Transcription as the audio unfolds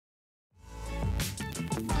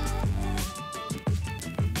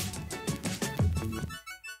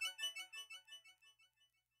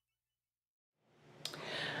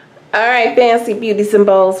All right, fancy beauties and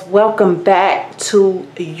bows, welcome back to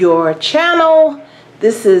your channel.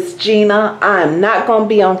 This is Gina. I'm not going to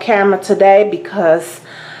be on camera today because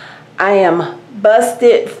I am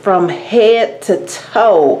busted from head to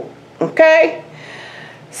toe. Okay,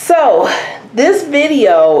 so this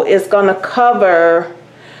video is going to cover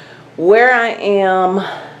where I am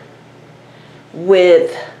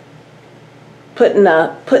with putting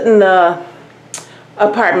the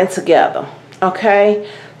apartment together. Okay,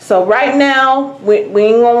 so right now we ain't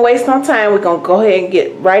gonna waste no time. We're gonna go ahead and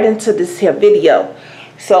get right into this here video.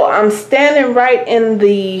 So I'm standing right in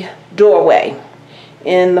the doorway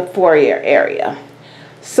in the foyer area.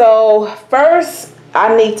 So first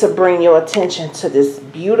I need to bring your attention to this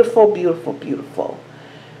beautiful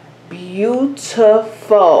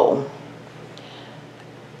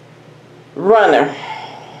runner.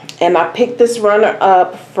 And I picked this runner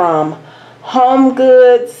up from Home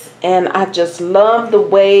Goods, and I just love the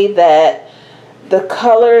way that the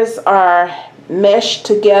colors are meshed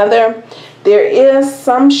together. There is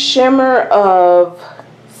some shimmer of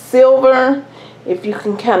silver, if you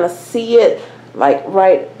can kind of see it, like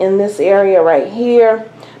right in this area right here.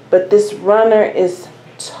 But this runner is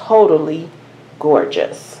totally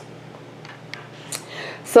gorgeous.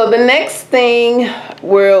 So the next thing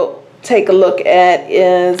we'll take a look at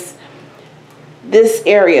is this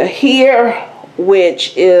area here,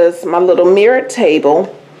 which is my little mirror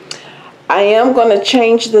table. I am going to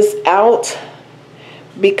change this out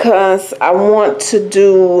because I want to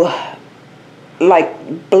do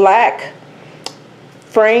like black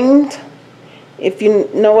framed, if you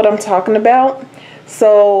know what I'm talking about.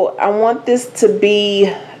 So I want this to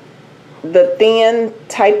be the thin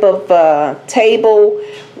type of table,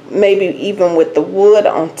 maybe even with the wood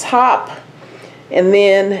on top, and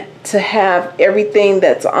then to have everything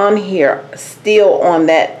that's on here still on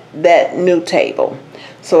that new table.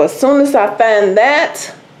 So as soon as I find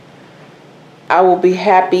that, I will be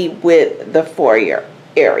happy with the foyer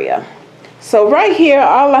area. So right here,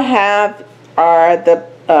 all I have are the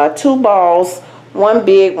two balls, one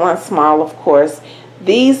big, one small, of course.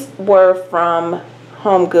 These were from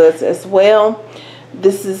Home Goods as well.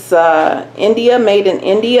 This is India, made in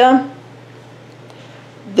India.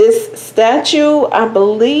 This statue, I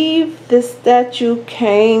believe this statue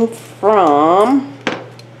came from,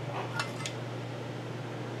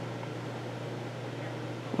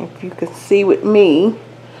 if you can see with me,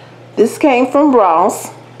 this came from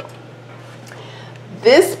R.I.C.H.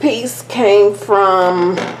 This piece came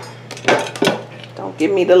from, don't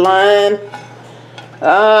give me the line,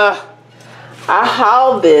 I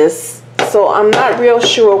hauled this, so I'm not real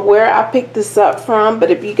sure where I picked this up from, but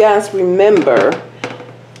if you guys remember,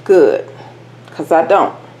 good, because I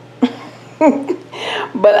don't.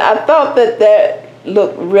 But I thought that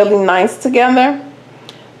looked really nice together.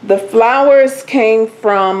 The flowers came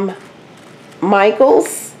from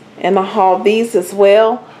Michael's, and I hauled these as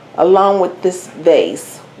well, along with this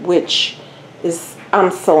vase, which is, I'm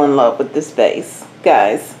so in love with this vase,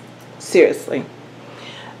 guys, seriously.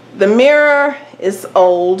 The mirror is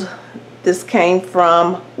old. This came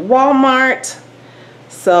from Walmart.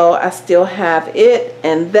 So I still have it,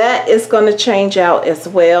 and that is going to change out as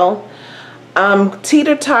well. I'm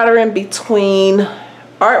teeter-tottering between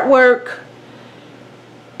artwork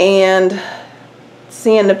and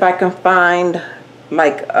seeing if I can find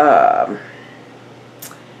like a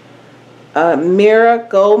mirror,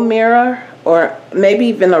 gold mirror, or maybe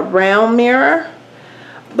even a round mirror.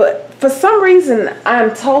 But for some reason,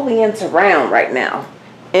 I'm totally into round right now,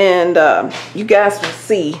 and you guys will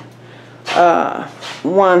see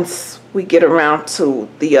once we get around to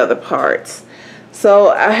the other parts. So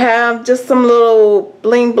I have just some little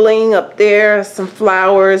bling bling up there, some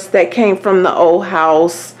flowers that came from the old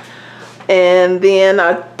house, and then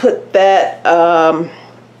I put that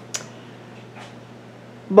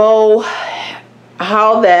bowl,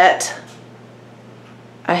 how that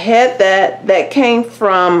I had that came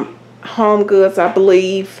from Home Goods, I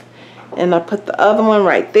believe, and I put the other one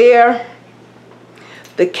right there.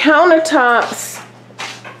 The countertops,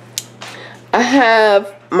 I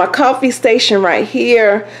have my coffee station right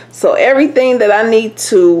here. So everything that I need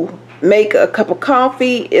to make a cup of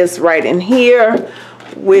coffee is right in here,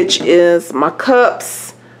 which is my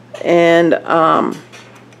cups and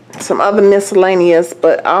some other miscellaneous,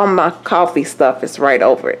 but all my coffee stuff is right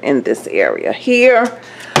over in this area here.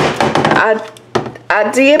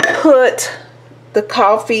 I did put the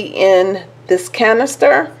coffee in this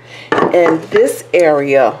canister, and this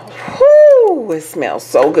area, whoo, it smells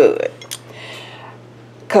so good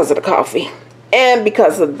because of the coffee and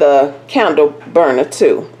because of the candle burner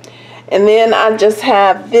too. And then I just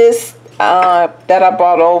have this that I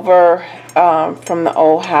brought over from the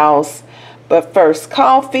old house. But first,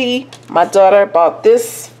 coffee. My daughter bought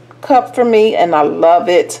this cup for me and I love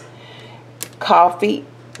it. Coffee,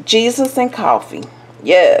 Jesus and coffee.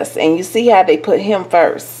 Yes, and you see how they put him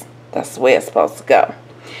first. That's the way it's supposed to go.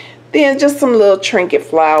 Then just some little trinket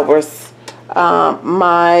flowers.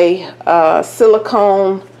 My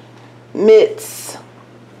silicone mitts.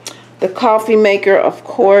 The coffee maker, of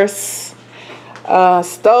course.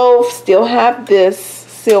 Stove, still have this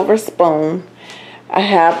silver spoon. I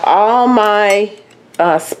have all my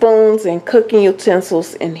spoons and cooking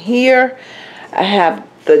utensils in here. I have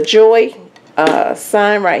the Joy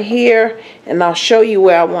sign right here, and I'll show you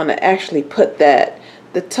where I want to actually put that.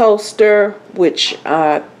 The toaster, which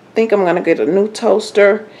I think I'm going to get a new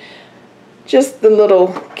toaster. Just the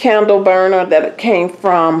little candle burner that came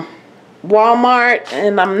from Walmart,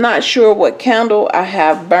 and I'm not sure what candle I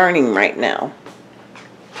have burning right now.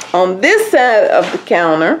 On this side of the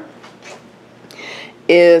counter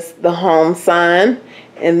is the home sign,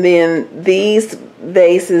 and then these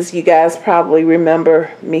vases, you guys probably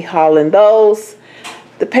remember me hauling those.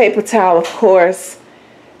 The paper towel, of course,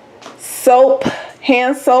 soap,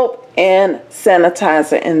 hand soap, and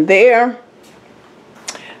sanitizer in there.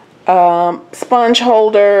 Sponge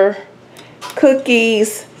holder,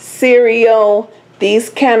 cookies, cereal. These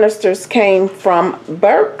canisters came from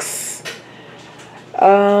Burke's.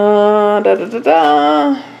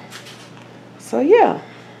 So yeah.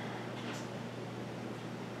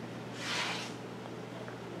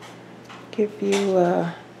 Give you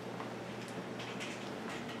a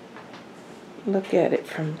look at it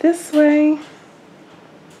from this way.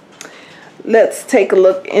 Let's take a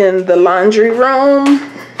look in the laundry room.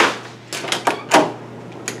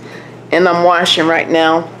 And I'm washing right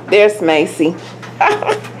now. There's Macy.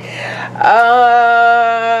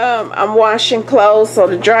 I'm washing clothes, so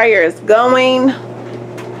the dryer is going.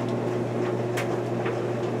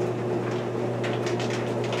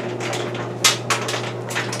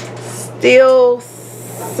 Still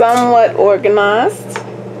somewhat organized.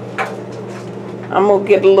 I'm gonna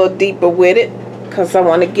get a little deeper with it because I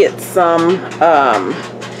want to get some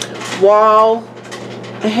wall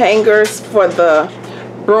hangers for the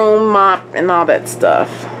broom, mop, and all that stuff.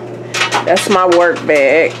 That's my work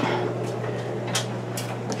bag.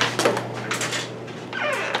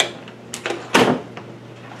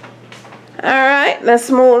 Alright,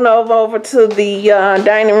 let's move over to the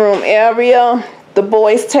dining room area. The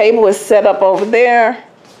boys' table is set up over there.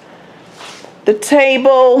 The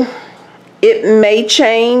table, it may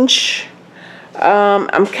change.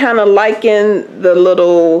 I'm kind of liking the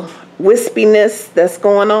little wispiness that's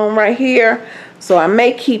going on right here. So I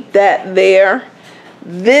may keep that there.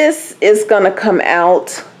 This is going to come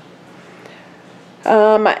out.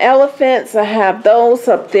 My elephants, I have those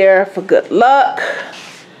up there for good luck.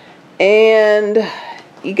 And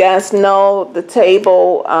you guys know the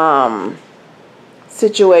table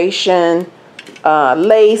situation.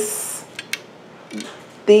 Lace.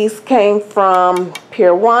 These came from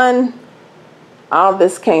Pier 1. All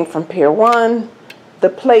this came from Pier 1. The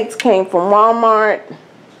plates came from Walmart.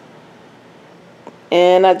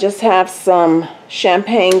 And I just have some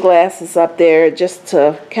champagne glasses up there just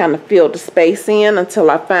to kind of fill the space in until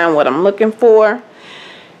I find what I'm looking for.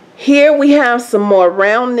 Here we have some more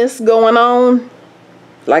roundness going on.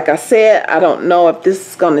 Like I said, I don't know if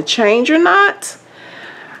this is going to change or not.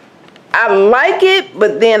 I like it,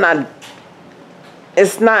 but then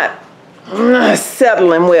it's not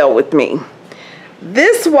settling well with me.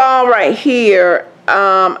 This wall right here,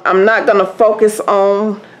 I'm not going to focus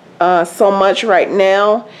on so much right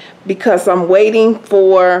now because I'm waiting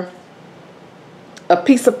for a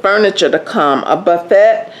piece of furniture to come, a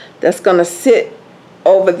buffet that's going to sit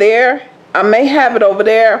over there. I may have it over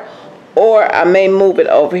there or I may move it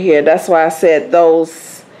over here. That's why I said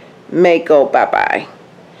those may go bye-bye.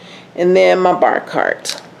 And then my bar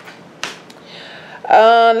cart.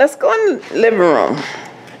 Let's go in the living room.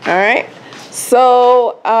 All right.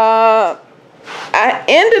 So I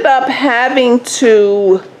ended up having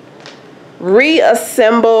to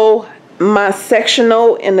reassemble my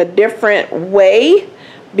sectional in a different way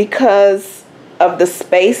because of the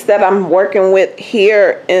space that I'm working with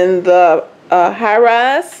here in the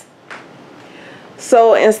high-rise.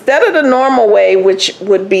 So instead of the normal way, which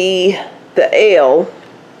would be the L,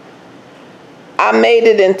 I made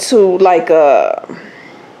it into like a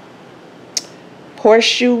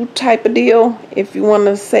horseshoe type of deal, if you want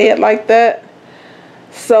to say it like that.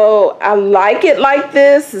 So I like it like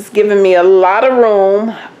this. It's giving me a lot of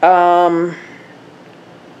room.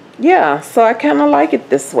 Yeah, so I kind of like it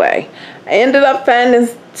this way. I ended up finding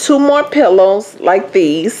 2 more pillows like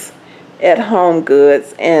these at Home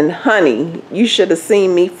Goods, and honey, you should have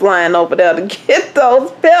seen me flying over there to get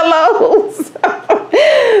those pillows.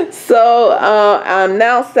 So I'm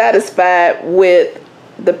now satisfied with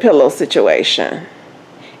the pillow situation,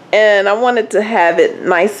 and I wanted to have it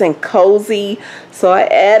nice and cozy, so I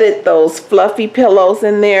added those fluffy pillows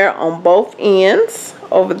in there on both ends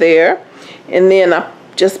over there, and then I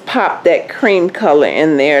just popped that cream color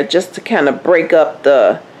in there just to kind of break up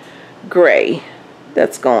the gray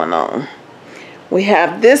that's going on. We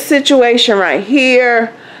have this situation right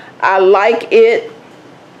here. I like it.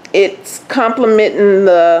 It's complementing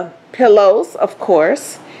the pillows, of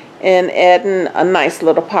course, and adding a nice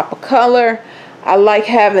little pop of color. I like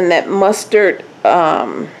having that mustard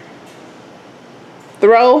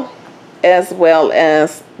throw as well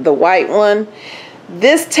as the white one.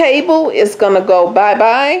 This table is gonna go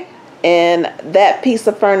bye-bye, and that piece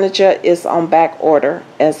of furniture is on back order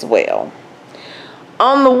as well.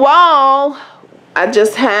 On the wall, I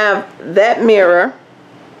just have that mirror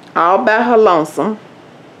all by her lonesome,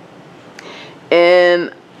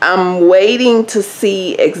 and I'm waiting to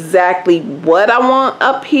see exactly what I want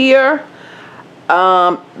up here,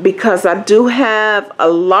 because I do have a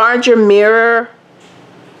larger mirror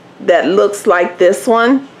that looks like this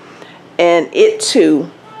one, and it too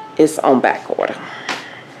is on back order.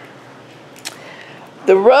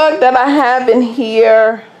 The rug that I have in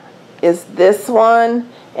here is this one,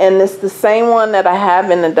 and it's the same one that I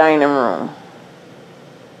have in the dining room.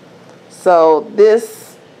 So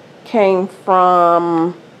this came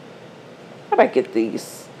from, how did I get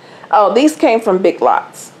these? Oh, these came from Big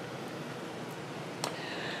Lots.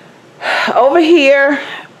 Over here,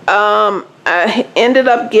 I ended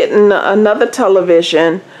up getting another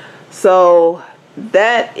television. So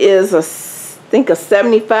that is I think a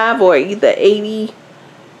 75 or either 80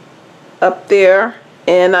 up there,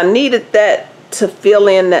 and I needed that to fill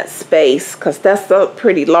in that space because that's a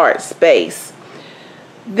pretty large space.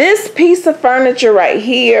 This piece of furniture right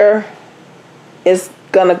here is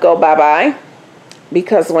gonna go bye-bye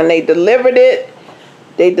because when they delivered it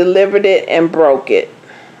and broke it,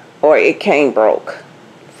 or it came broke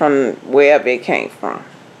from wherever it came from.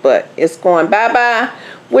 But it's going bye-bye,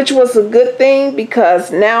 which was a good thing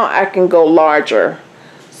because now I can go larger.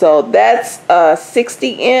 So that's a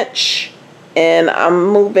 60-inch, and I'm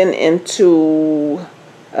moving into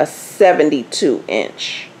a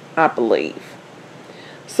 72-inch, I believe.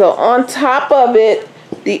 So on top of it,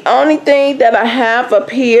 the only thing that I have up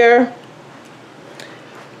here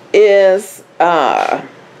is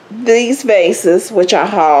these vases, which I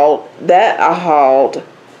hauled. I hauled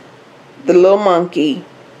the little monkey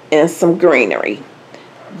and some greenery.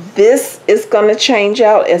 This is going to change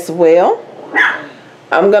out as well.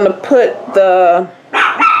 I'm going to put the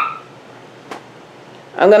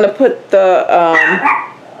I'm going to put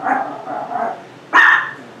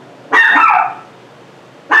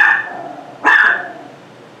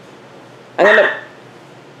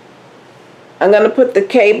the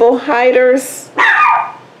cable hiders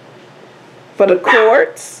for the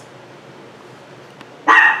cords.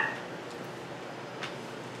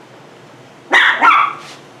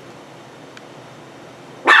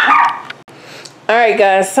 Alright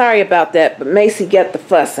guys, sorry about that, but Macy got the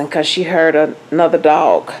fussing because she heard another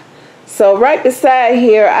dog. So right beside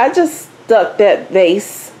here, I just stuck that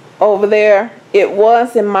vase over there. It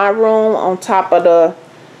was in my room on top of the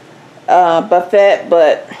buffet,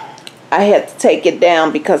 but I had to take it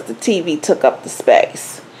down because the TV took up the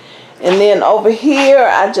space. And then over here,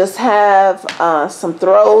 I just have some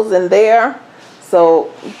throws in there,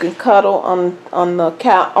 so you can cuddle on the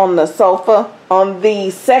couch, on the sofa, on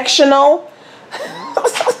the sectional.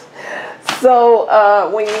 So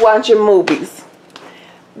when you watch your movies.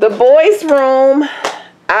 The boys' room,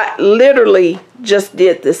 I literally just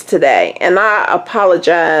did this today, and I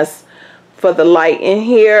apologize for the light in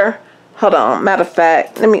here. Hold on, matter of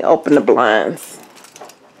fact, let me open the blinds.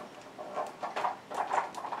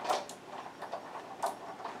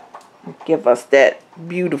 Give us that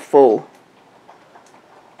beautiful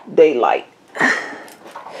daylight.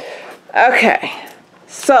 Okay,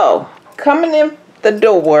 so coming in the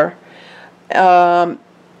door,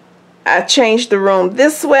 I changed the room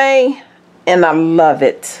this way, and I love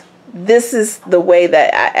it. This is the way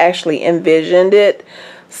that I actually envisioned it.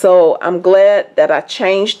 So I'm glad that I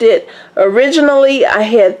changed it. Originally, I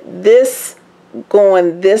had this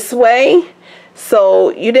going this way, so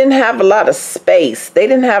you didn't have a lot of space. They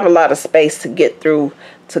didn't have a lot of space to get through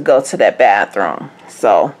to go to that bathroom.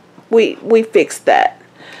 So we fixed that.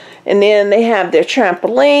 And then they have their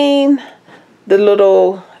trampoline, the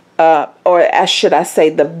little, or should I say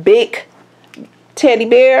the big teddy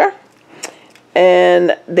bear.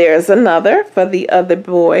 And there's another for the other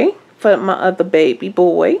boy, for my other baby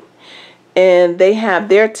boy. And they have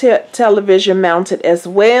their television mounted as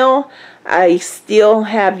well. I still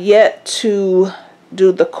have yet to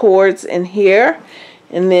do the cords in here.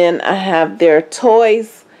 And then I have their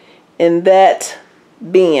toys in that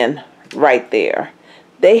bin right there.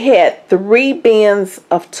 They had 3 bins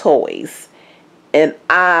of toys. And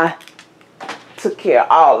I took care of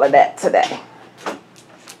all of that today.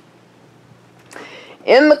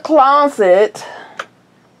 In the closet,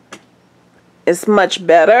 it's much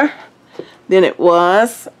better than it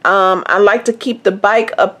was. I like to keep the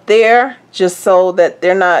bike up there just so that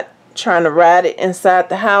they're not trying to ride it inside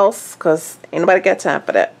the house, because ain't nobody got time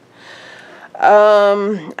for that.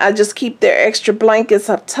 I just keep their extra blankets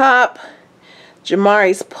up top.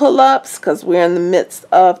 Jamari's pull-ups, because we're in the midst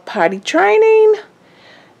of potty training.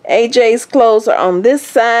 AJ's clothes are on this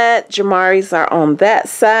side. Jamari's are on that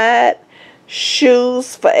side.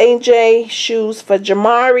 Shoes for AJ, shoes for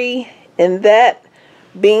Jamari in that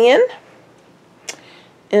bin.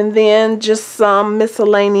 And then just some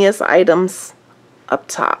miscellaneous items up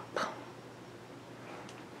top.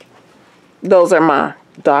 Those are my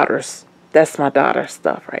daughter's. That's my daughter's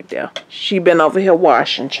stuff right there. She been over here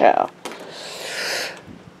washing, child.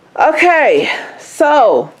 Okay,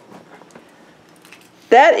 so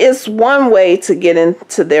that is one way to get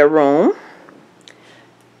into their room.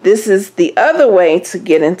 This is the other way to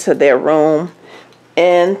get into their room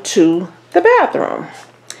and to the bathroom.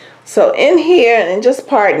 So in here, and just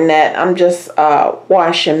pardon that, I'm just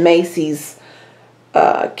washing Macy's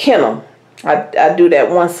kennel. I do that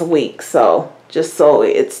once a week, so just so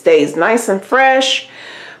it stays nice and fresh.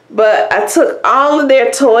 But I took all of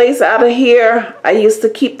their toys out of here. I used to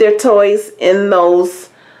keep their toys in those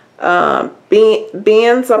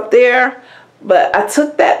bins up there, but I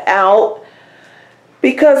took that out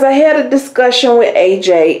because I had a discussion with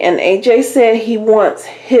AJ, and AJ said he wants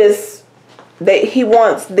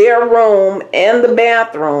their room and the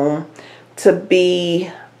bathroom to be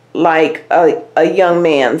like a young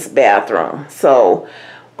man's bathroom. So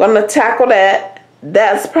I'm gonna tackle that.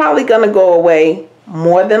 That's probably gonna go away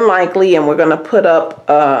more than likely, and we're gonna put up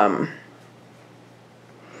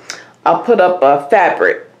I'll put up a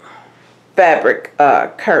fabric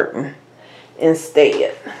curtain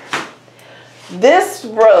instead. This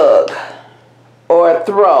rug, or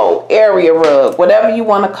throw, area rug, whatever you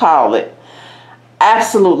want to call it,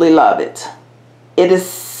 absolutely love it. It is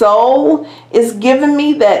so, it's giving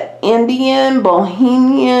me that Indian,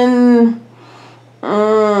 bohemian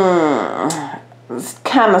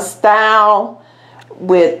kind of style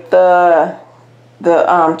with the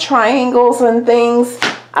triangles and things.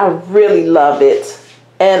 I really love it.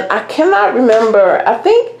 And I cannot remember, I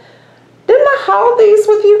think, didn't I haul these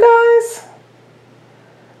with you guys?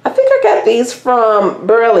 I think I got these from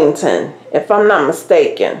Burlington, if I'm not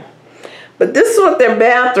mistaken. But this is what their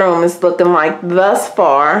bathroom is looking like thus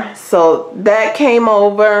far. So that came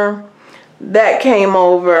over. That came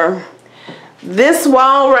over. This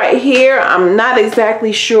wall right here, I'm not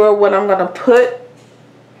exactly sure what I'm going to put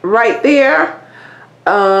right there.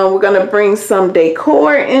 We're going to bring some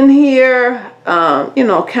decor in here. You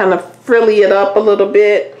know, kind of frilly it up a little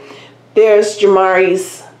bit. There's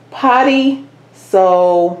Jamari's potty.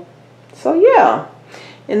 So yeah.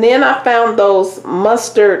 And then I found those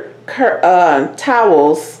mustard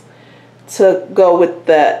towels to go with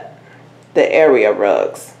the area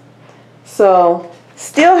rugs. So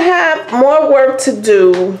still have more work to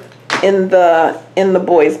do in the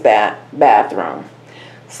boys' bathroom.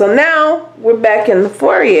 So now we're back in the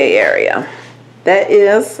foyer area. That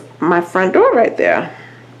is my front door right there.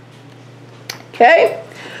 Okay,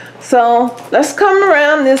 so let's come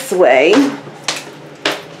around this way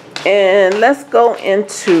and let's go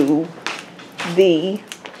into the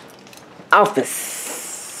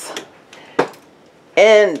office.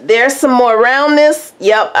 And there's some more around this.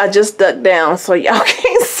 Yep, I just ducked down so y'all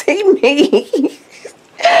can't see me.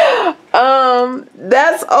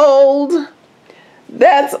 That's old.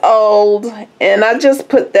 That's old. And I just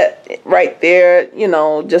put that right there, you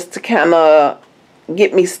know, just to kind of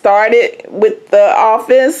get me started with the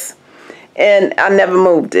office. And I never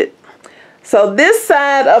moved it. So this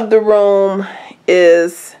side of the room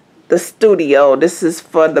is the studio. This is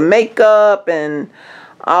for the makeup and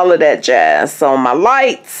all of that jazz. So my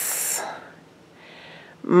lights,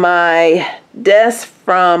 my desk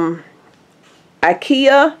from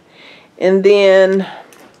IKEA, and then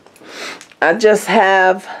I just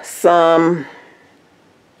have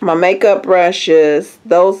my makeup brushes.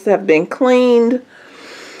 Those have been cleaned.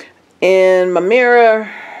 And my mirror,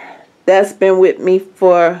 that's been with me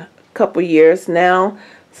for couple years now,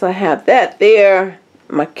 So I have that there.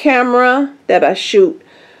 My camera that I shoot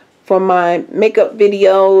for my makeup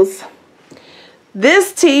videos.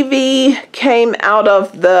 This TV came out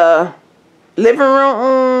of the living room.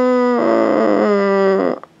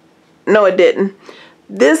 No, it didn't.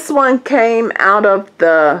 This one came out of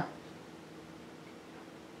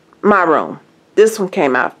my room. This one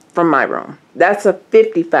came out from my room. That's a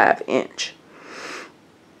 55-inch.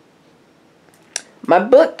 My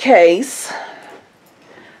bookcase,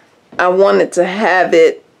 I wanted to have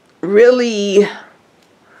it really,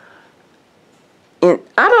 I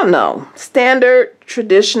don't know, standard,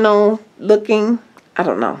 traditional looking. I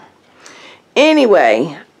don't know.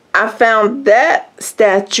 Anyway, I found that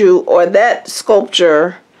statue or that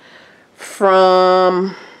sculpture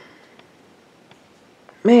from,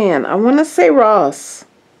 man, I want to say Ross.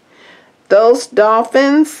 Those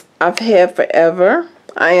dolphins I've had forever.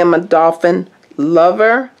 I am a dolphin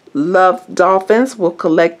lover. Love dolphins. Will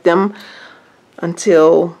collect them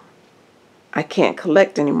until I can't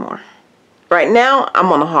collect anymore. Right now,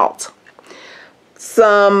 I'm on a halt.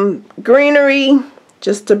 Some greenery,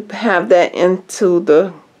 just to have that into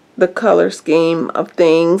the color scheme of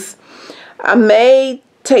things. I may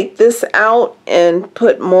take this out and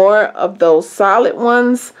put more of those solid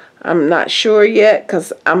ones. I'm not sure yet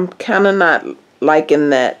because I'm kind of not liking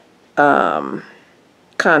that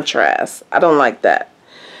contrast. I don't like that.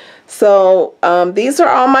 So these are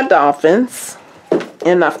all my dolphins,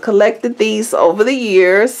 and I've collected these over the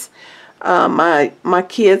years. My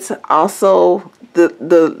kids also,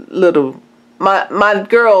 my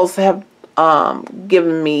girls have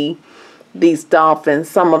given me these dolphins,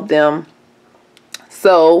 some of them.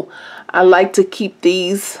 So I like to keep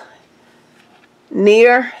these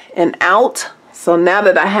near and out. So now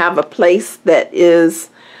that I have a place that is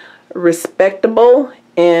respectable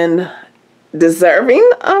and deserving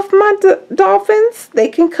of my dolphins, they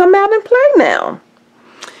can come out and play now.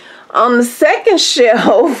 On the second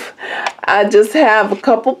shelf, I just have a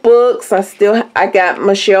couple books. I got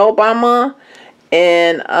Michelle Obama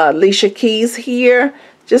and Alicia Keys here.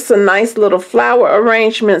 Just a nice little flower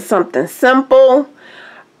arrangement, something simple.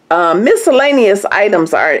 Miscellaneous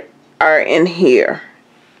items are in here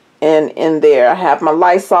and in there. I have my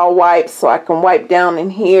Lysol wipes so I can wipe down in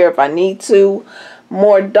here if I need to.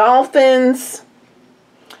 More dolphins.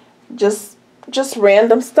 Just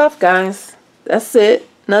random stuff, guys. That's it.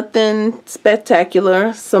 Nothing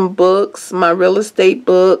spectacular. Some books, my real estate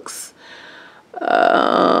books.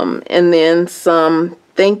 And then some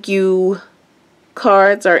thank you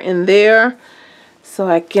cards are in there, so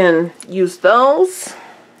I can use those.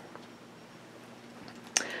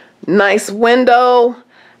 Nice window.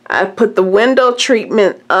 I put the window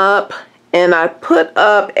treatment up, and I put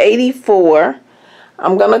up 84.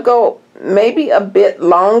 I'm gonna go maybe a bit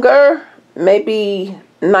longer, maybe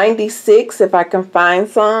 96 if I can find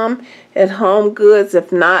some at Home Goods.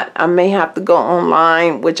 If not, I may have to go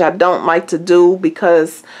online, which I don't like to do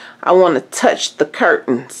because I want to touch the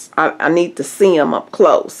curtains. I need to see them up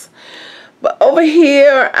close. But over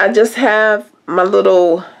here, I just have my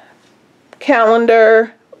little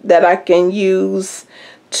calendar that I can use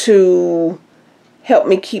to help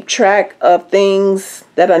me keep track of things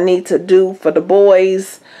that I need to do for the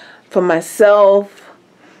boys, for myself,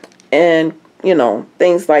 and, you know,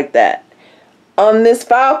 things like that. On this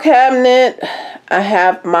file cabinet, I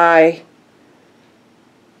have my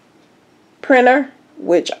printer,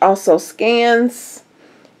 which also scans,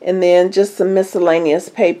 and then just some miscellaneous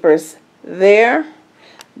papers there.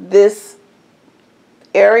 This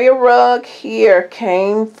area rug here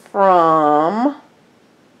came from,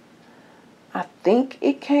 I think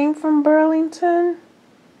it came from Burlington,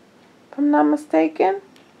 if I'm not mistaken.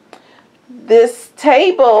 This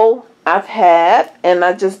table I've had, and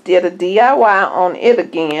I just did a DIY on it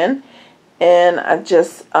again, and I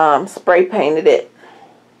just spray painted it.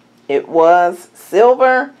 It was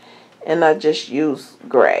silver, and I just used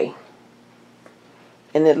gray,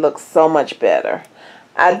 and it looks so much better.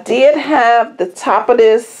 I did have the top of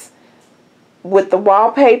this with the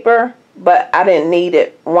wallpaper, but I didn't need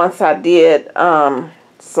it once I did some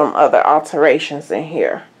other alterations in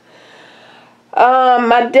here.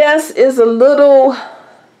 My desk is in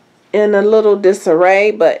a little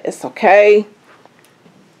disarray, but it's okay.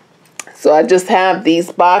 So I just have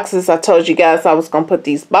these boxes. I told you guys I was going to put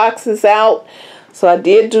these boxes out, so I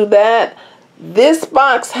did do that. This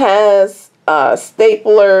box has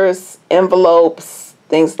staplers, envelopes,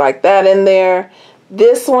 things like that in there.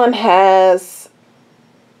 This one has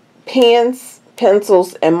pens,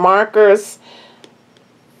 pencils, and markers.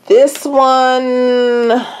 This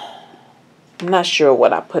one, I'm not sure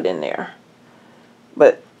what I put in there,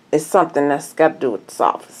 but It's something that's got to do with this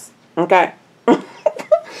office. Okay.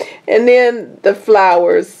 And then the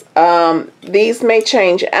flowers. These may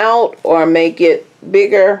change out or may get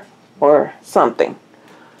bigger or something.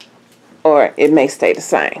 Or it may stay the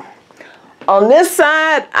same. On this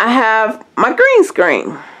side, I have my green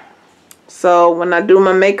screen. So when I do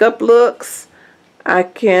my makeup looks, I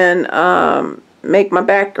can make my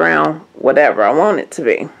background whatever I want it to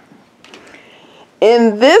be.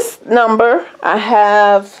 In this number, I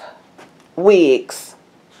have wigs.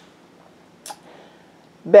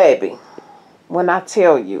 Baby, when I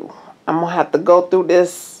tell you I'm going to have to go through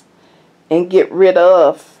this and get rid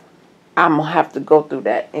of, I'm going to have to go through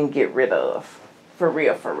that and get rid of. For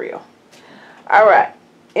real, for real. All right.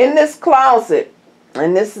 In this closet,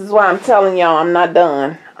 and this is why I'm telling y'all I'm not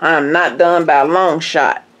done. I'm not done by a long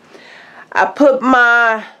shot. I put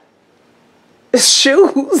my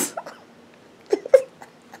shoes.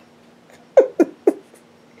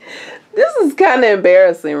 This is kind of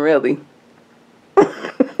embarrassing, really.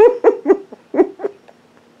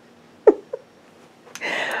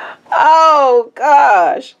 Oh,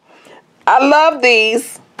 gosh. I love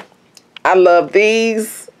these. I love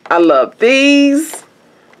these. I love these.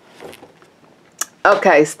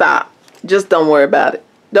 Okay, stop. Just don't worry about it.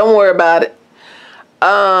 Don't worry about it.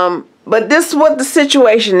 But this is what the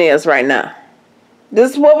situation is right now.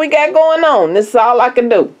 This is what we got going on. This is all I can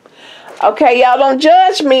do. Okay, y'all don't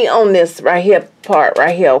judge me on this right here part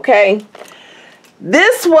right here, okay?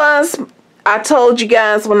 This was, I told you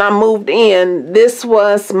guys when I moved in, this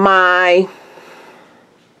was my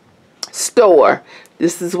store.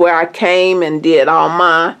 This is where I came and did all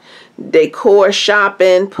my decor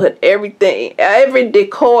shopping, put everything, every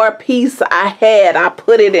decor piece I had, I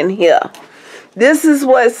put it in here. This is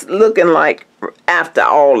what's looking like after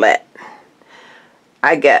all that.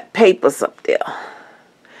 I got papers up there.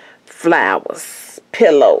 Flowers,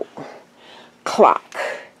 pillow, clock,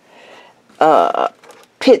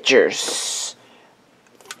 pictures,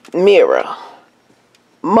 mirror,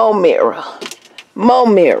 more mirror, more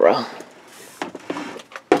mirror,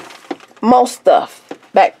 more stuff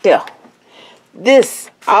back there. This,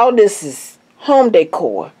 all this is home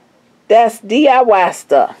decor. That's DIY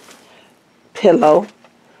stuff. Pillow.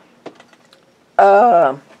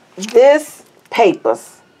 This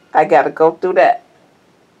papers. I gotta go through that.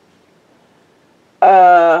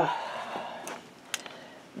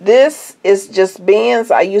 This is just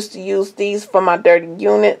bins. I used to use these for my dirty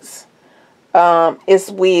units.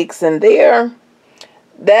 It's wigs in there.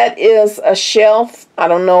 That is a shelf. I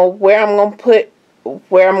don't know where I'm gonna put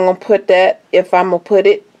that. If I'm gonna put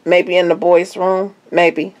it, maybe in the boys' room.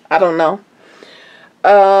 Maybe. I don't know.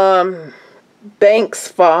 Banks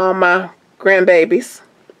for all my grandbabies.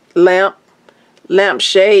 Lamp.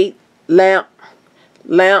 Lampshade. Lamp.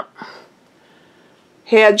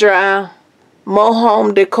 Hair dryer. More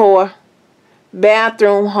home decor.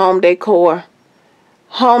 Bathroom home decor.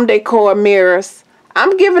 Home decor mirrors.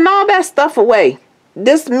 I'm giving all that stuff away.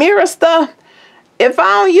 This mirror stuff, if I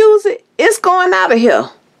don't use it, it's going out of here.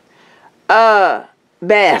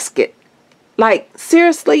 Basket. Like,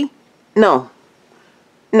 seriously? No.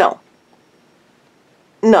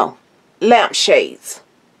 Lampshades.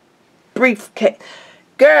 Briefcase.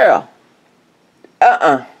 Girl.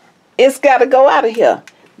 It's got to go out of here.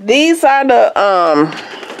 These are the,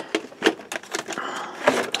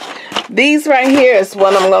 these right here is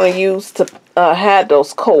what I'm going to use to hide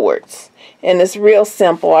those cords. And it's real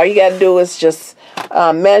simple. All you got to do is just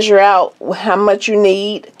measure out how much you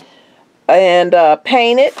need and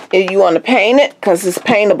paint it if you want to paint it, because it's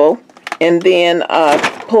paintable. And then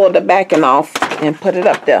pull the backing off and put it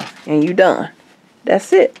up there. And you're done.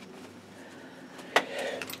 That's it.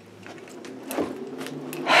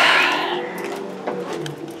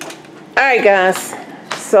 Alright guys,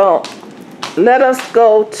 so let us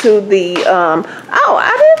go to the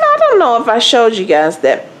I don't know if I showed you guys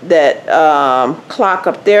that clock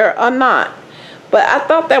up there or not, but I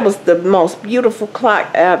thought that was the most beautiful clock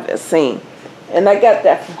I've ever seen, and I got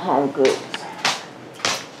that from Home Goods.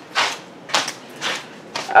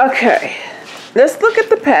 Okay, let's look at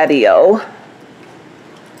the patio.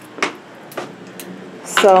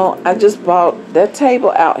 So I just bought that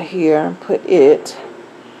table out here and put it.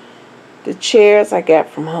 The chairs I got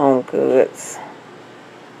from Home Goods.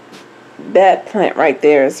 That plant right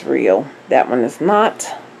there is real. That one is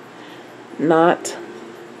not,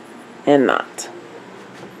 and not.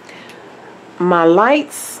 My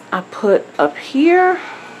lights I put up here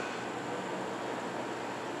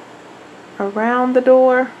around the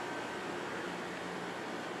door.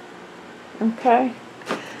 Okay.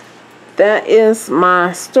 That is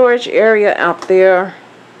my storage area out there.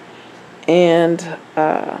 And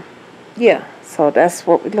yeah, so that's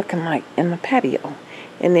what we're looking like in the patio.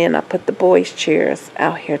 And then I put the boys' chairs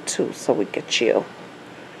out here too so we could chill.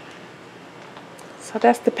 So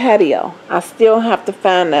that's the patio. I still have to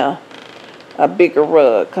find a bigger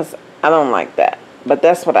rug because I don't like that. But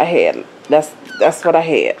that's what I had. That's what I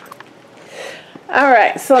had.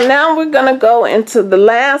 Alright, so now we're going to go into the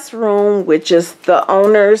last room, which is the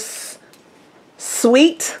owner's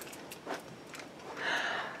suite.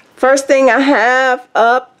 First thing I have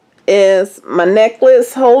up is my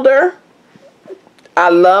necklace holder. I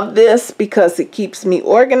love this because it keeps me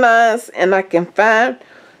organized and I can find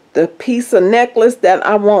the piece of necklace that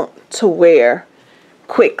I want to wear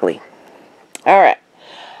quickly. Alright,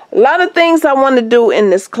 a lot of things I want to do in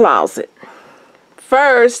this closet.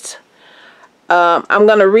 First, I'm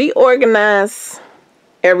going to reorganize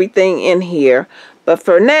everything in here. But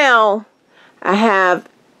for now, I have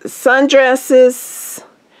sundresses,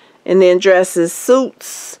 and then dresses,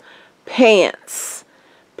 suits, pants,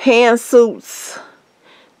 pantsuits,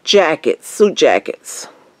 jackets, suit jackets.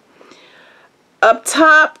 Up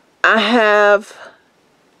top, I have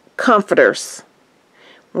comforters.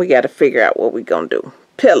 We got to figure out what we're going to do.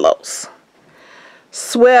 Pillows,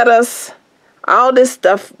 sweaters, all this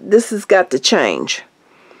stuff. This has got to change.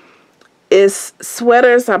 It's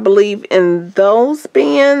sweaters, I believe, in those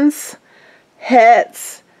bins.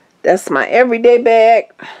 Hats, that's my everyday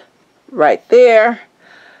bag right there.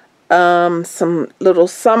 Some little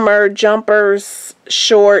summer jumpers,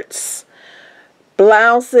 shorts,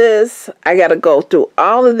 blouses. I got to go through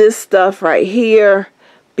all of this stuff right here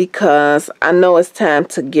because I know it's time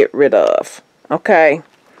to get rid of. Okay.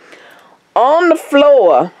 On the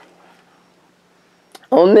floor,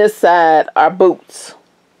 on this side, are boots.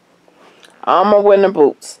 All my winter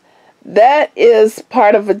boots. That is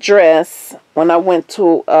part of a dress when I went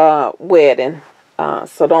to a wedding.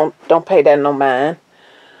 So don't pay that no mind.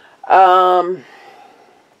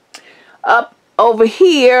 Up over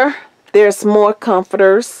here, there's more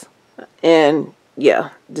comforters. And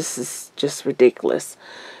yeah, this is just ridiculous.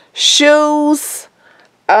 Shoes.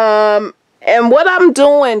 And what I'm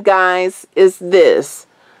doing, guys, is this.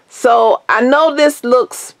 So I know this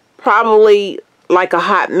looks probably like a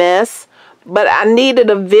hot mess, but I needed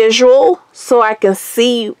a visual so I can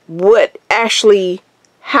see what actually,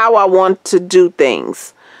 how I want to do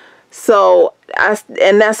things. So,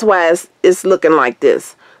 and that's why it's looking like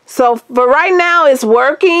this. So for right now, it's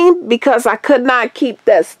working because I could not keep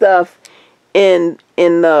that stuff in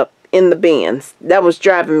the bins. That was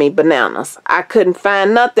driving me bananas. I couldn't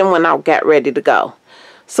find nothing when I got ready to go.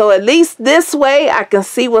 So at least this way I can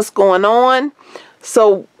see what's going on.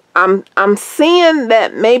 So I'm seeing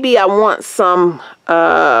that maybe I want some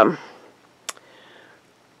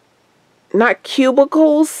not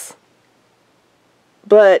cubicles,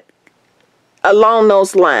 but along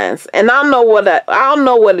those lines. And I'll know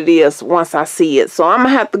what it is once I see it. So I'm gonna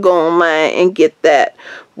have to go online and get that,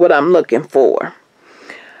 what I'm looking for.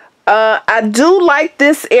 I do like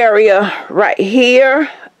this area right here.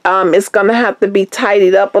 It's gonna have to be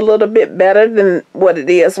tidied up a little bit better than what it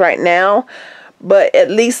is right now, but at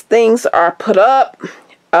least things are put up,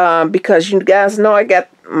 because you guys know I got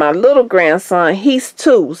my little grandson. He's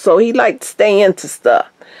 2, so he likes to stay into stuff.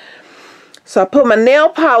 So I put my nail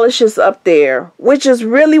polishes up there, which is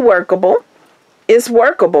really workable. It's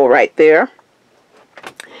workable right there.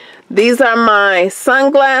 These are my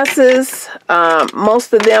sunglasses.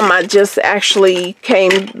 Most of them I just actually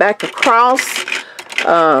came back across.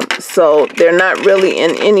 So they're not really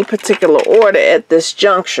in any particular order at this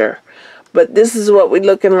juncture. But this is what we're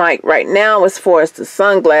looking like right now as far as the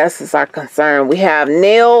sunglasses are concerned. We have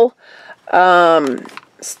nail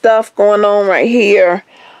stuff going on right here.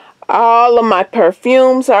 All of my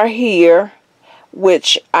perfumes are here,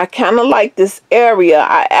 which I kind of like this area.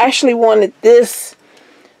 I actually wanted this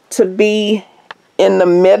to be in the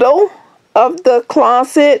middle of the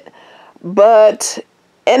closet,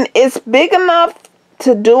 and it's big enough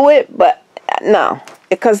to do it, but no,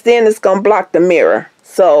 because then it's gonna block the mirror.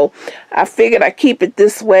 So I figured I'd keep it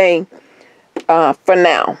this way for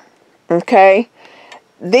now. Okay,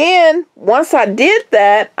 then once I did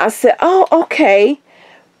that, I said, oh, okay,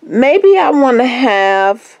 maybe I want to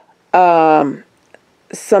have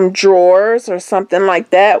some drawers or something like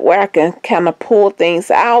that where I can kind of pull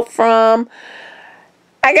things out from.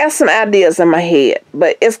 I got some ideas in my head,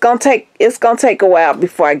 but it's gonna take a while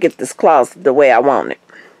before I get this closet the way I want it.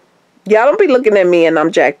 Y'all don't be looking at me and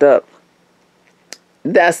I'm jacked up.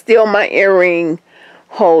 That's still my earring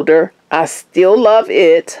holder. I still love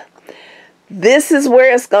it. This is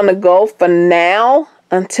where it's gonna go for now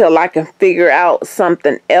until I can figure out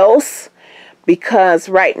something else, because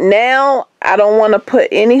right now I don't want to put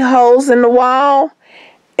any holes in the wall,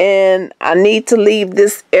 and I need to leave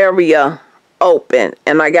this area open,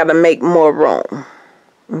 and I got to make more room.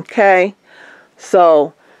 Okay,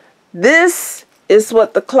 so this is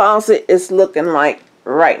what the closet is looking like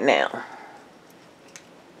right now,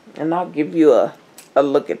 and I'll give you a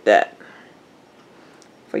look at that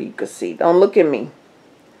so you can see. Don't look at me.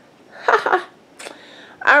 Haha.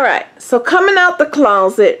 Alright, so coming out the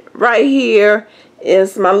closet, right here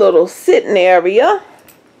is my little sitting area.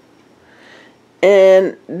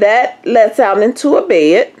 And that lets out into a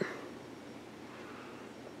bed.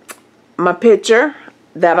 My picture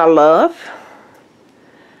that I love.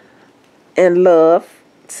 And love.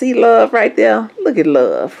 See love right there? Look at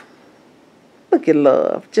love. Look at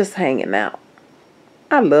love just hanging out.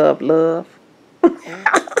 I love love.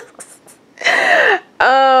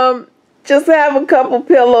 Just have a couple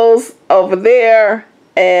pillows over there,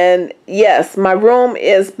 and yes, my room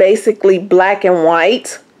is basically black and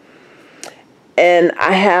white, and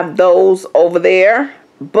I have those over there,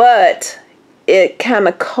 but it kind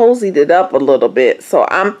of cozied it up a little bit, so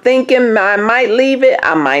I'm thinking I might leave it,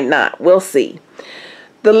 I might not, we'll see.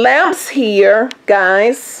 The lamps here,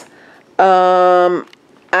 guys, I'm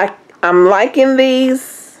liking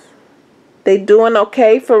these. They doing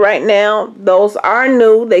okay for right now. Those are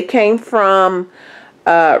new. They came from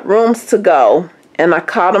Rooms to Go, and I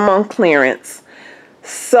caught them on clearance.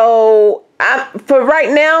 So for right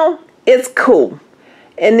now, it's cool.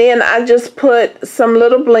 And then I just put some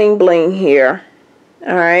little bling bling here.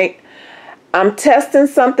 All right. I'm testing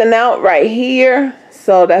something out right here,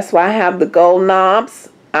 so that's why I have the gold knobs.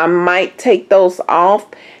 I might take those off,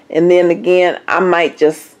 and then again, I might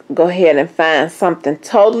just go ahead and find something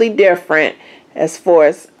totally different as far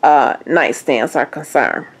as nightstands are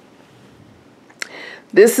concerned.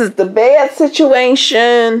 This is the bed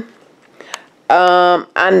situation.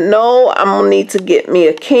 I know I'm gonna need to get me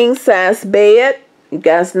a king size bed. You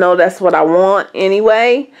guys know that's what I want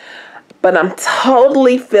anyway, but I'm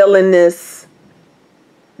totally feeling this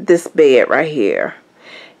bed right here.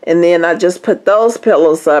 And then I just put those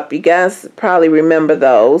pillows up. You guys probably remember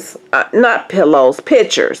those. Not pillows,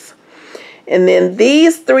 pictures. And then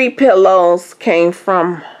these 3 pillows came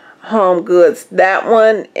from Home Goods. That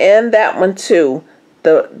one and that one too.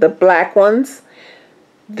 The black ones.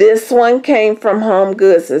 This one came from Home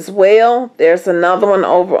Goods as well. There's another one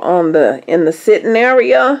over on in the sitting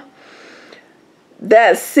area.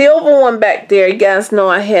 That silver one back there, you guys know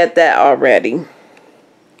I had that already.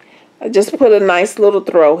 I just put a nice little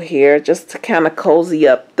throw here just to kind of cozy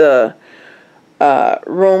up the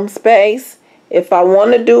room space. If I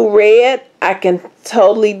want to do red, I can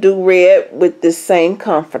totally do red with this same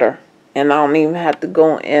comforter. And I don't even have to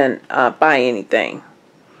go and buy anything.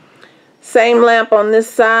 Same lamp on this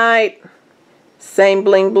side. Same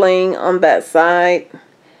bling bling on that side.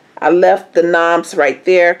 I left the knobs right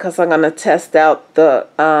there because I'm going to test out the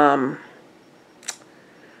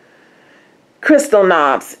crystal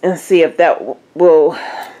knobs and see if that will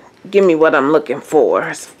give me what I'm looking for.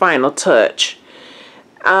 It's final touch.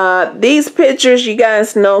 These pictures, you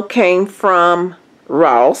guys know, came from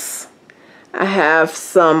Ross. I have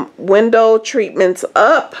some window treatments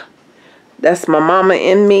up. That's my mama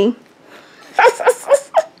and me.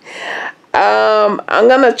 I'm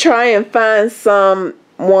gonna try and find some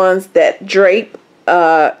ones that drape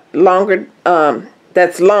longer.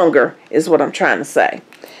 That's longer is what I'm trying to say.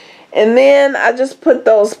 And then I just put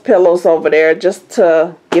those pillows over there just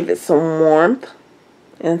to give it some warmth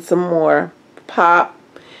and some more pop.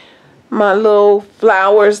 My little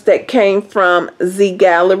flowers that came from Z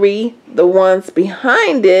Gallery, the ones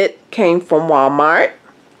behind it came from Walmart.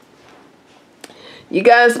 You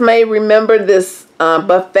guys may remember this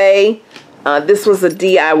buffet. This was a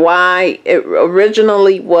DIY. It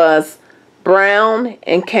originally was brown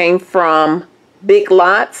and came from Big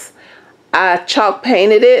Lots. I chalk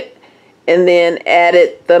painted it and then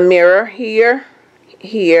added the mirror here,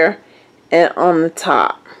 and on the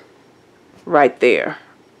top, right there.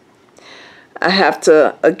 I have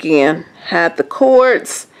to, again, have the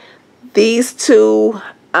cords. These two,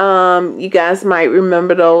 you guys might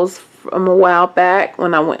remember those from a while back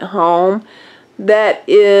when I went home. That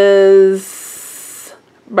is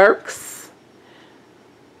Burke's.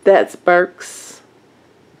 That's Burke's.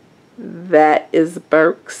 That is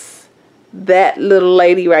Burke's. That little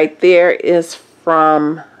lady right there is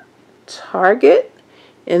from Target.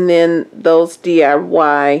 And then those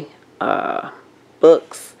DIY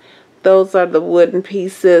books. Those are the wooden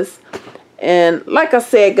pieces. And like I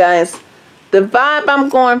said, guys, the vibe I'm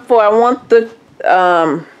going for, I want the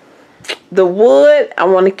wood. I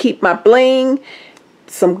want to keep my bling.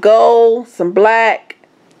 some gold, some black.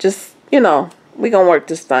 Just, you know, we gonna work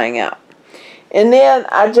this thing out. And then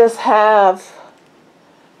I just have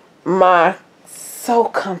my so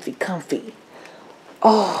comfy.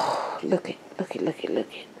 Oh, look at,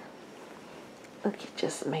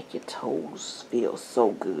 just make your toes feel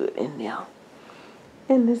so good in there.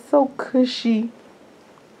 And it's so cushy.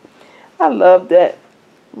 I love that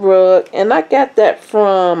rug. And I got that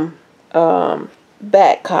from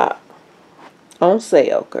Badcock on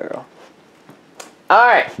sale, girl.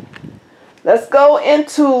 Alright. Let's go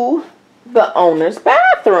into the owner's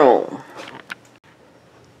bathroom.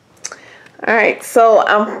 Alright, so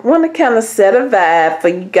I want to kind of set a vibe for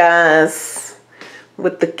you guys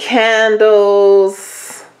with the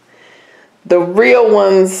candles, the real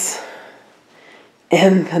ones,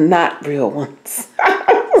 and the not real ones.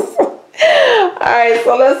 Alright,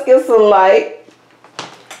 so let's get some light.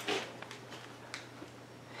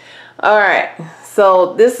 Alright,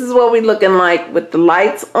 so this is what we're looking like with the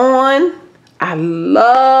lights on. I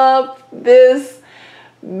love this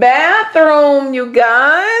bathroom, you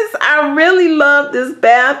guys. I really love this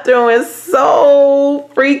bathroom. It's so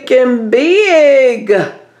freaking big.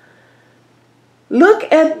 Look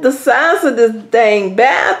at the size of this dang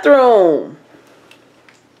bathroom.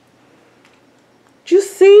 Do you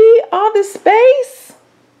see all this space?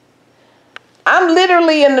 I'm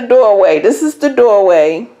literally in the doorway. This is the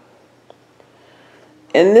doorway.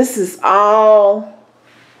 And this is all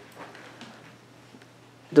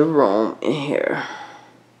the room in here.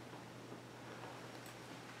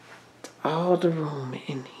 All the room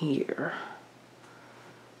in here.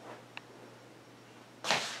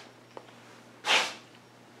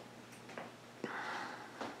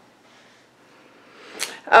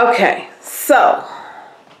 Okay, so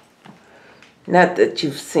not that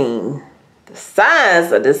you've seen the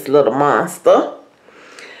size of this little monster.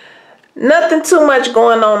 Nothing too much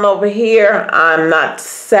going on over here. I'm not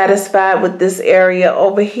satisfied with this area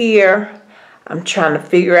over here. I'm trying to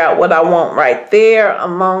figure out what I want right there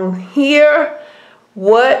along here.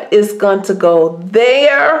 What is going to go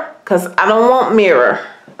there? Because I don't want mirror.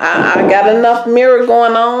 I got enough mirror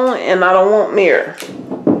going on and I don't want mirror.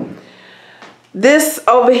 This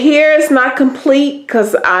over here is not complete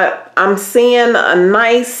because I'm seeing a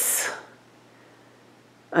nice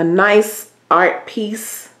art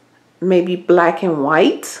piece. Maybe black and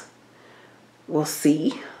white. We'll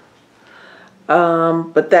see.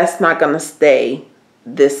 But that's not going to stay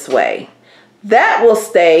this way. That will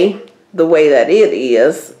stay the way that it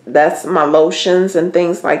is. That's my lotions and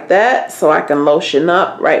things like that. So I can lotion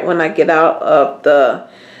up right when I get out of the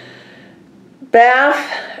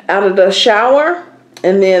bath, out of the shower.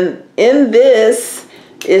 And then in this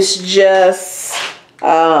is just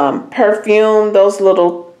perfume, those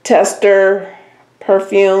little tester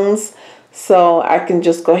perfumes. So I can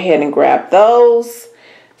just go ahead and grab those.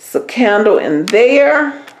 It's a candle in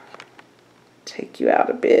there. Take you out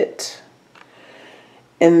a bit.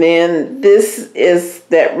 And then this is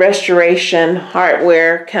that restoration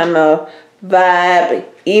hardware kind of vibe.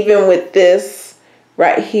 Even with this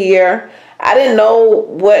right here. I didn't know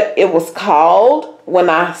what it was called when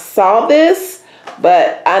I saw this.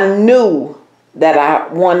 But I knew that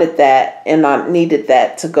I wanted that and I needed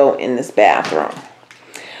that to go in this bathroom.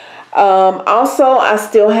 Also, I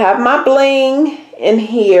still have my bling in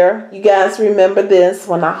here. You guys remember this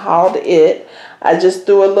when I hauled it. I just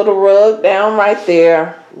threw a little rug down right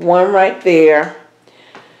there. One right there.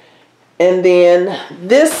 And then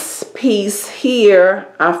this piece here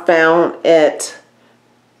I found at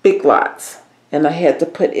Big Lots. And I had to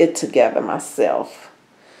put it together myself.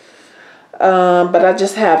 But I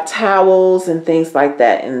just have towels and things like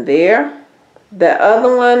that in there. The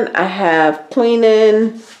other one, I have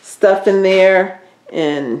cleaning stuff in there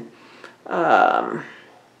and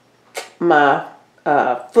my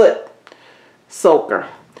foot soaker.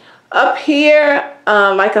 Up here,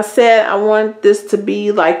 like I said, I want this to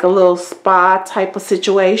be like a little spa type of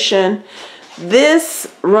situation.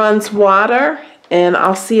 This runs water, and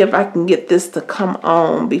I'll see if I can get this to come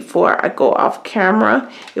on before I go off camera.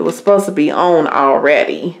 It was supposed to be on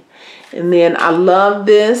already. And then I love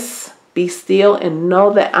this. Be still and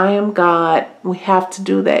know that I am God. We have to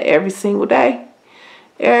do that every single day.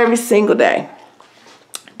 Every single day.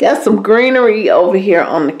 Got some greenery over here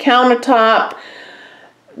on the countertop.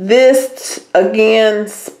 This, again,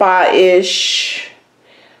 spa-ish.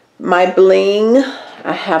 My bling.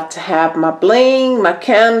 I have to have my bling, my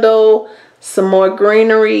candle, some more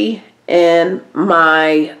greenery, and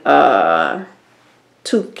my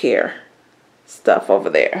tooth care stuff over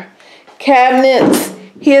there. Cabinets.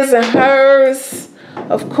 His and hers,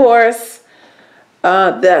 of course.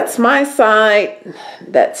 That's my side.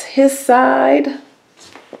 That's his side.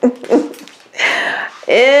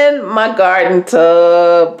 In my garden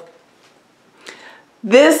tub.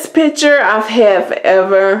 This picture I've had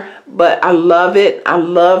forever, but I love it. I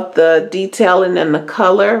love the detailing and the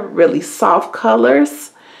color, really soft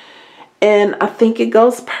colors. And I think it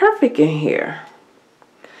goes perfect in here.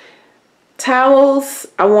 Towels,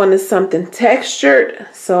 I wanted something textured,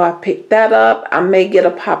 so I picked that up. I may get a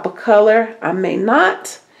pop of color, I may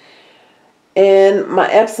not. And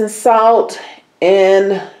my Epsom salt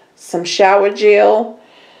and some shower gel.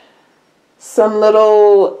 Some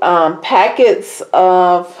little packets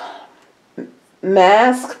of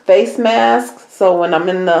face masks, so when I'm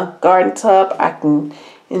in the garden tub I can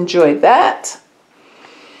enjoy that.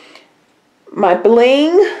 My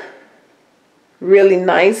bling, really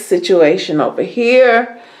nice situation over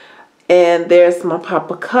here. And there's my pop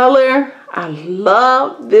of color. I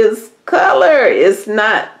love this color. It's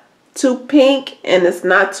not too pink and it's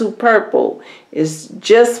not too purple. It's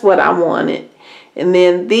just what I wanted. And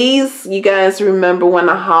then these, you guys remember when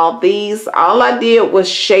I hauled these, all I did was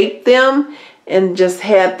shape them and just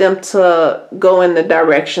had them to go in the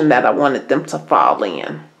direction that I wanted them to fall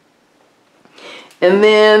in. And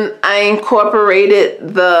then I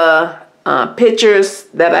incorporated the pictures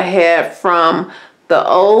that I had from the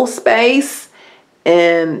old space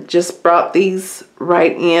and just brought these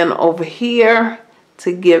right in over here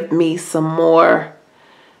to give me some more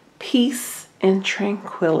peace and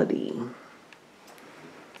tranquility.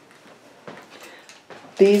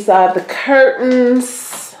 These are the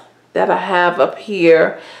curtains that I have up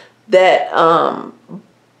here. That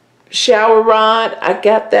shower rod, I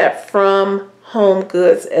got that from Home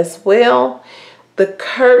Goods as well. The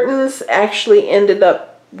curtains actually ended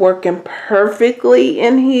up working perfectly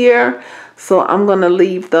in here. So I'm going to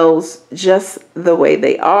leave those just the way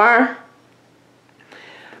they are.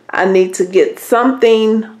 I need to get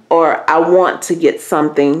something, or I want to get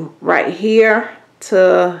something right here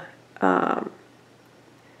to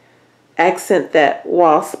accent that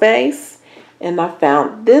wall space. And I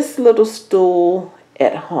found this little stool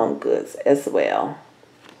at Home Goods as well.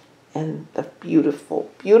 And the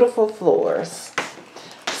beautiful, beautiful floors.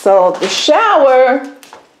 So the shower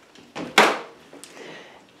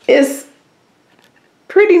is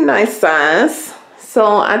pretty nice size. So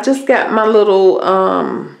I just got my little,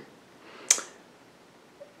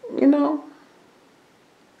 you know,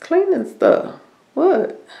 cleaning stuff.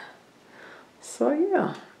 What? So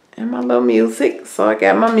yeah. And my little music. So I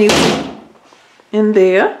got my music in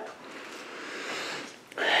there.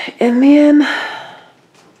 And then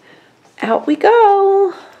out we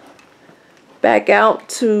go. Back out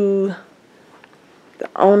to the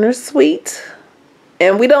owner's suite.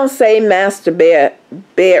 And we don't say master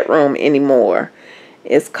bedroom anymore.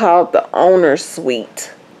 It's called the owner's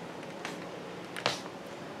suite.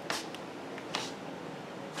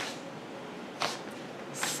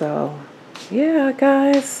 So yeah,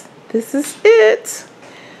 guys, this is it.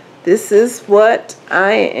 This is what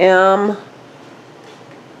I am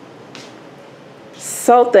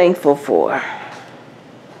so thankful for.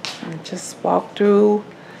 I just walk through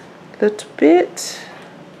a little bit,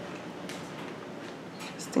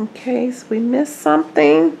 just in case we missed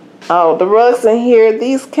something. Oh, the rugs in here,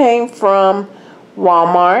 these came from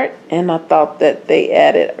Walmart, and I thought that they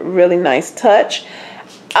added a really nice touch.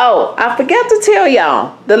 Oh, I forgot to tell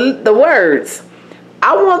y'all the words.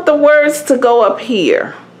 I want the words to go up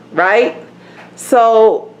here, right?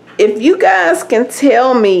 So if you guys can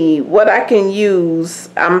tell me what I can use,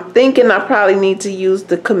 I'm thinking I probably need to use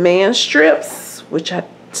the command strips, which I'm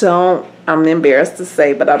embarrassed to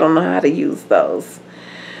say, but I don't know how to use those.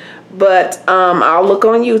 But I'll look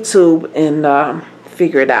on YouTube and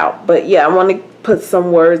figure it out. But yeah, I want to put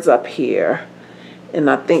some words up here. And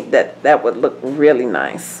I think that that would look really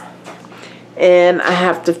nice. And I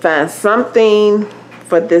have to find something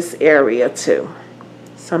for this area too.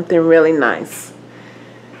 Something really nice.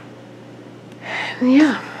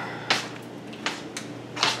 Yeah.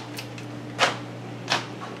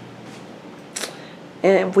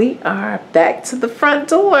 And we are back to the front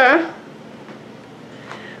door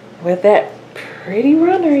where that pretty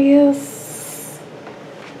runner is.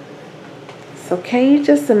 So can you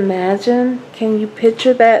just imagine, can you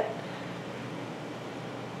picture that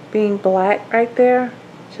being black right there?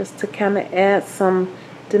 Just to kind of add some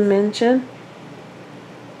dimension.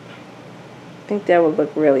 I think that would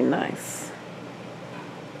look really nice.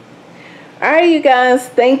 Alright, you guys,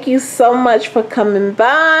 thank you so much for coming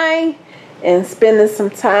by and spending some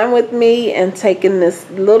time with me and taking this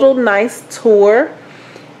little nice tour.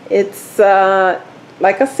 It's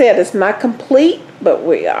like I said, it's not complete, but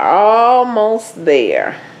we are almost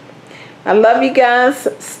there. I love you guys.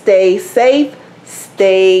 Stay safe,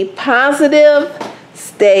 stay positive,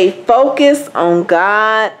 stay focused on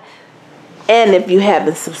God. And if you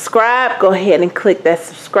haven't subscribed, go ahead and click that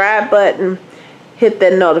subscribe button. Hit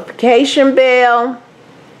that notification bell.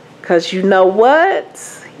 Because you know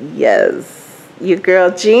what? Yes, your girl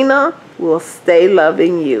Gina will stay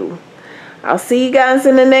loving you. I'll see you guys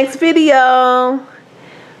in the next video.